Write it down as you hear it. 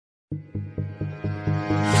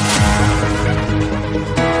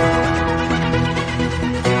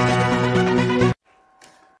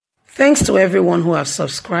Thanks to everyone who have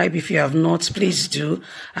subscribed. If you have not, please do.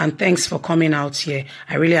 And thanks for coming out here.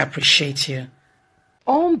 I really appreciate you.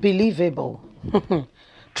 Unbelievable.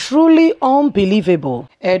 Truly unbelievable.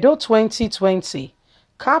 Edo 2020.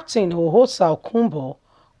 Captain Hosa Okunbo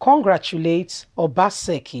congratulates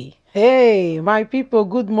Obaseki. Hey, my people,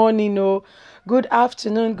 good morning, good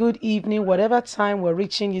afternoon, good evening, whatever time we're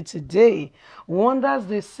reaching you today. Wonders,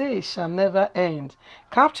 they say, shall never end.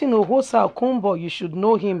 Captain Hosa Okunbo, you should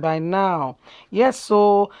know him by now. Yes,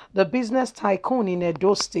 so the business tycoon in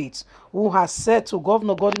Edo State, who has said to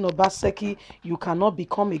Governor Godwin Obaseki, you cannot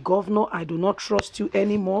become a governor. I do not trust you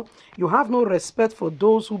anymore. You have no respect for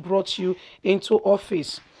those who brought you into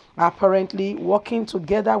office. Apparently working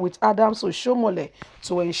together with Adams Oshomole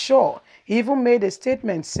to ensure. He even made a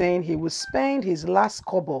statement saying he would spend his last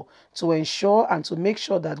kobo to ensure and to make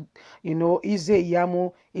sure that, Ize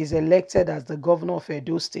Iyamu is elected as the governor of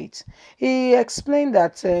Edo State. He explained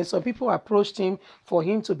that some people approached him for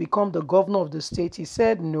him to become the governor of the state. He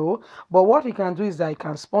said no, but what he can do is that he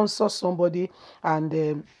can sponsor somebody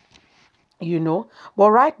and,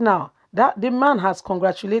 but right now, that the man has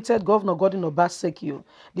congratulated Governor Godwin Obaseki.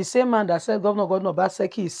 The same man that said Governor Godwin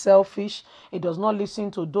Obaseki is selfish. He does not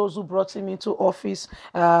listen to those who brought him into office.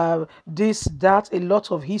 This, that, a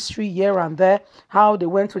lot of history here and there. How they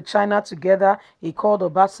went to China together. He called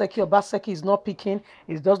Obaseki. Obaseki is not picking.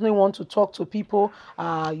 He doesn't want to talk to people.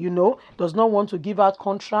 Does not want to give out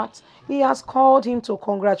contracts. He has called him to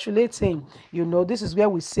congratulate him. This is where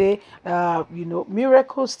we say,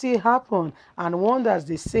 miracles still happen and wonders,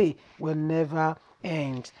 they say, will never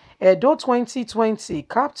end. Edo 2020,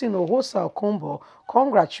 Captain Hosa Okunbo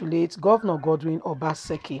congratulates Governor Godwin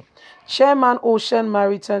Obaseki. Chairman Ocean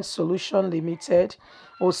Maritime Solution Limited,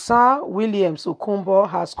 Osa Williams Okunbo,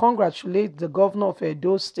 has congratulated the governor of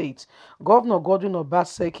Edo State, Governor Godwin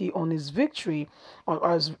Obaseki, on his victory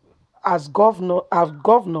as governor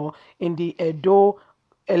in the Edo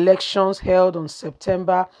elections held on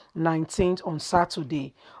September 19th on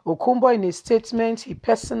Saturday. Okunbo, in a statement he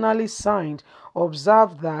personally signed,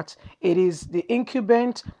 observed that it is the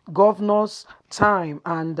incumbent governor's time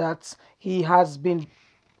and that he has been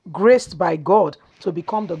graced by God to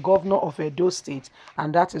become the governor of Edo State,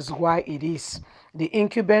 and that is why it is. The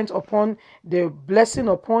incumbent upon the blessing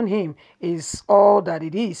upon him is all that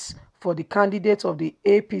it is. For the candidate of the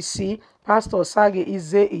APC, Pastor Sage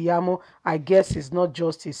Ize Iyamo, I guess it's not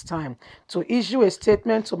just his time. To issue a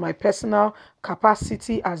statement to my personal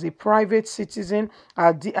capacity as a private citizen,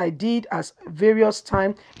 I did as various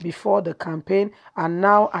times before the campaign, and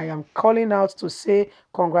now I am calling out to say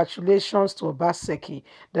congratulations to Obaseki.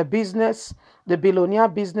 The billionaire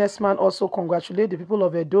businessman also congratulated the people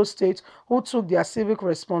of Edo State who took their civic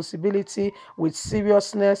responsibility with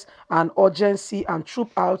seriousness and urgency and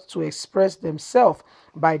trooped out to express themselves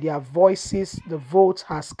by their voices. The vote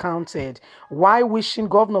has counted. While wishing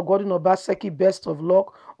Governor Godwin Obaseki best of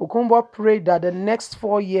luck, Okunbo prayed that the next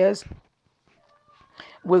 4 years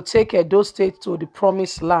will take Edo State to the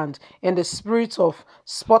promised land. In the spirit of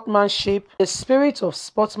sportsmanship,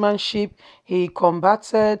 he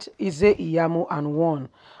combated Ize Iyamu and won.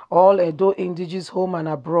 All Edo indigenous home and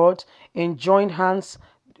abroad joined hands.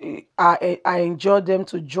 I enjoyed them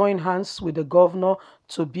to join hands with the governor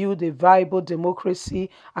to build a viable democracy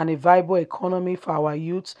and a viable economy for our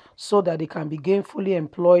youth so that they can be gainfully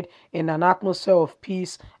employed in an atmosphere of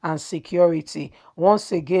peace and security.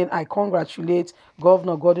 Once again, I congratulate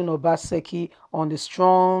Governor Godwin Obaseki on the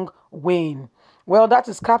strong win. Well, that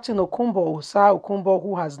is Captain Okunbo, Osa Okunbo,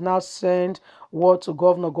 who has now sent word to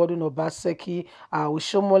Governor Godwin Obaseki.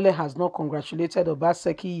 Oshomole has not congratulated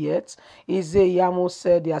Obaseki yet. Ize Iyamo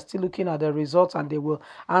said they are still looking at the results and they will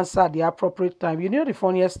answer at the appropriate time. You know the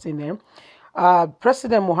funniest thing,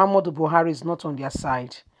 President Muhammadu Buhari is not on their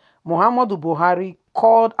side. Muhammadu Buhari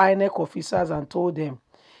called INEC officers and told them,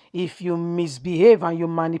 if you misbehave and you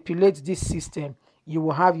manipulate this system, you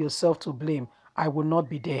will have yourself to blame. I will not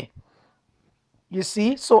be there. You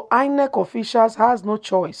see, so INEC officials has no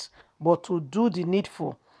choice but to do the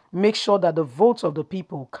needful, make sure that the votes of the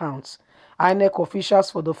people counts. INEC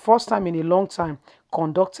officials, for the first time in a long time,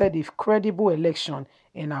 conducted a credible election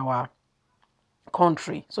in our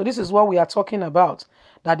country. So this is what we are talking about,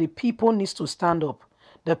 that the people needs to stand up.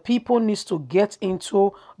 The people needs to get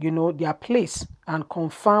into, their place and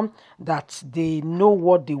confirm that they know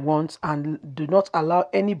what they want and do not allow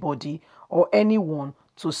anybody or anyone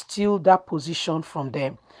to steal that position from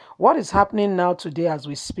them. What is happening now today as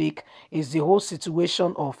we speak is the whole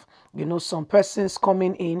situation of some persons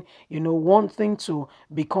coming in, wanting to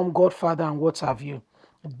become godfather and what have you.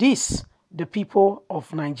 This, the people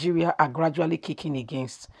of Nigeria are gradually kicking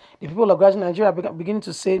against. The people of Nigeria are beginning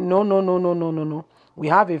to say, no, no, no, no, no, no, no. We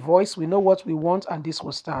have a voice, we know what we want, and this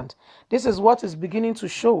will stand. This is what is beginning to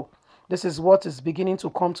show. This is what is beginning to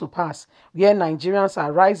come to pass, where Nigerians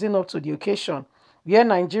are rising up to the occasion, where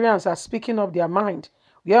Nigerians are speaking up their mind,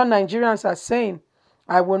 where Nigerians are saying,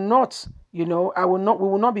 I will not, we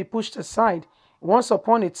will not be pushed aside. Once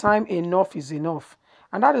upon a time, enough is enough.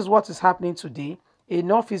 And that is what is happening today.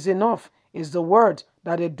 Enough is enough is the word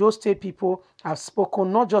that Edo State people have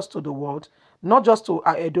spoken, not just to the world, not just to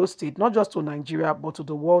Edo State, not just to Nigeria, but to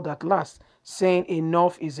the world at last, saying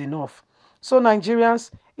enough is enough. So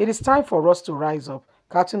Nigerians, it is time for us to rise up.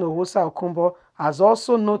 Captain Hosa Okunbo has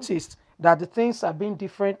also noticed that the things are being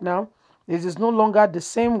different now. It is no longer the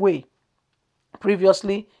same way.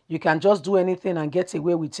 Previously, you can just do anything and get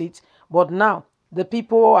away with it. But now, the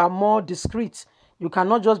people are more discreet. You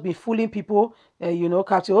cannot just be fooling people.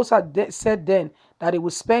 Captain Hosa said then that he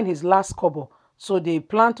would spend his last kobo. So they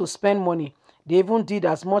plan to spend money. They even did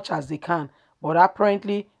as much as they can. But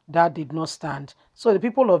apparently, that did not stand. So the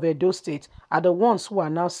people of Edo State are the ones who are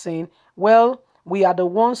now saying, well, we are the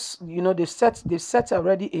ones, they've set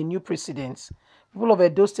already a new precedent. People of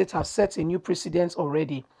Edo State have set a new precedent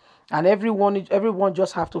already. And everyone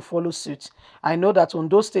just have to follow suit. I know that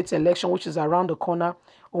Ondo State election, which is around the corner,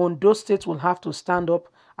 Ondo State will have to stand up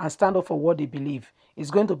for what they believe.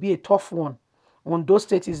 It's going to be a tough one. Ondo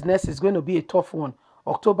State is going to be a tough one.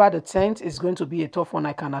 October the 10th is going to be a tough one,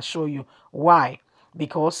 I can assure you. Why?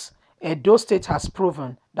 Because Edo State has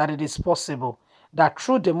proven that it is possible, that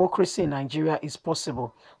true democracy in Nigeria is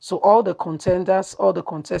possible. So all the contenders, all the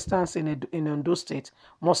contestants in Ondo State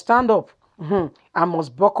must stand up and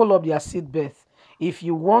must buckle up their seatbelt. If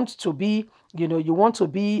you want to be,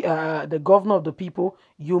 the governor of the people,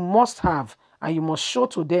 you must have, and you must show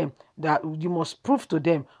to them that you must prove to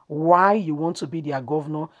them why you want to be their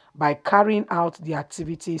governor by carrying out the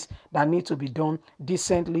activities that need to be done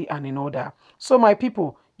decently and in order. So my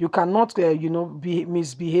people, you cannot,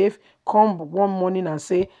 misbehave, come one morning and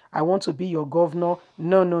say, I want to be your governor.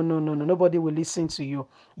 No, no, no, no, no. Nobody will listen to you.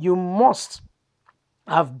 You must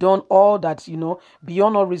have done all that,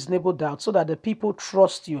 beyond all reasonable doubt, so that the people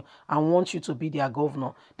trust you and want you to be their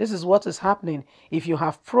governor. This is what is happening. If you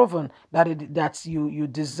have proven that you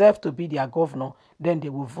deserve to be their governor, then they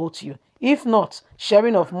will vote you. If not,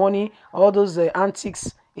 sharing of money, all those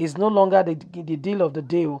antics is no longer the deal of the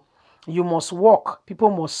day. You must walk. People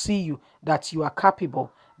must see you, that you are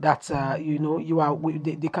capable, that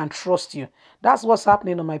they can trust you. That's what's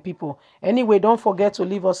happening on my people. Anyway, don't forget to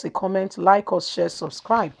leave us a comment, like us, share,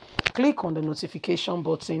 subscribe. Click on the notification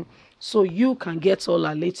button so you can get all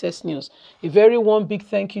our latest news. A very warm big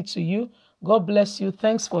thank you to you. God bless you.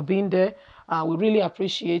 Thanks for being there. We really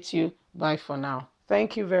appreciate you. Bye for now.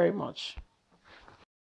 Thank you very much.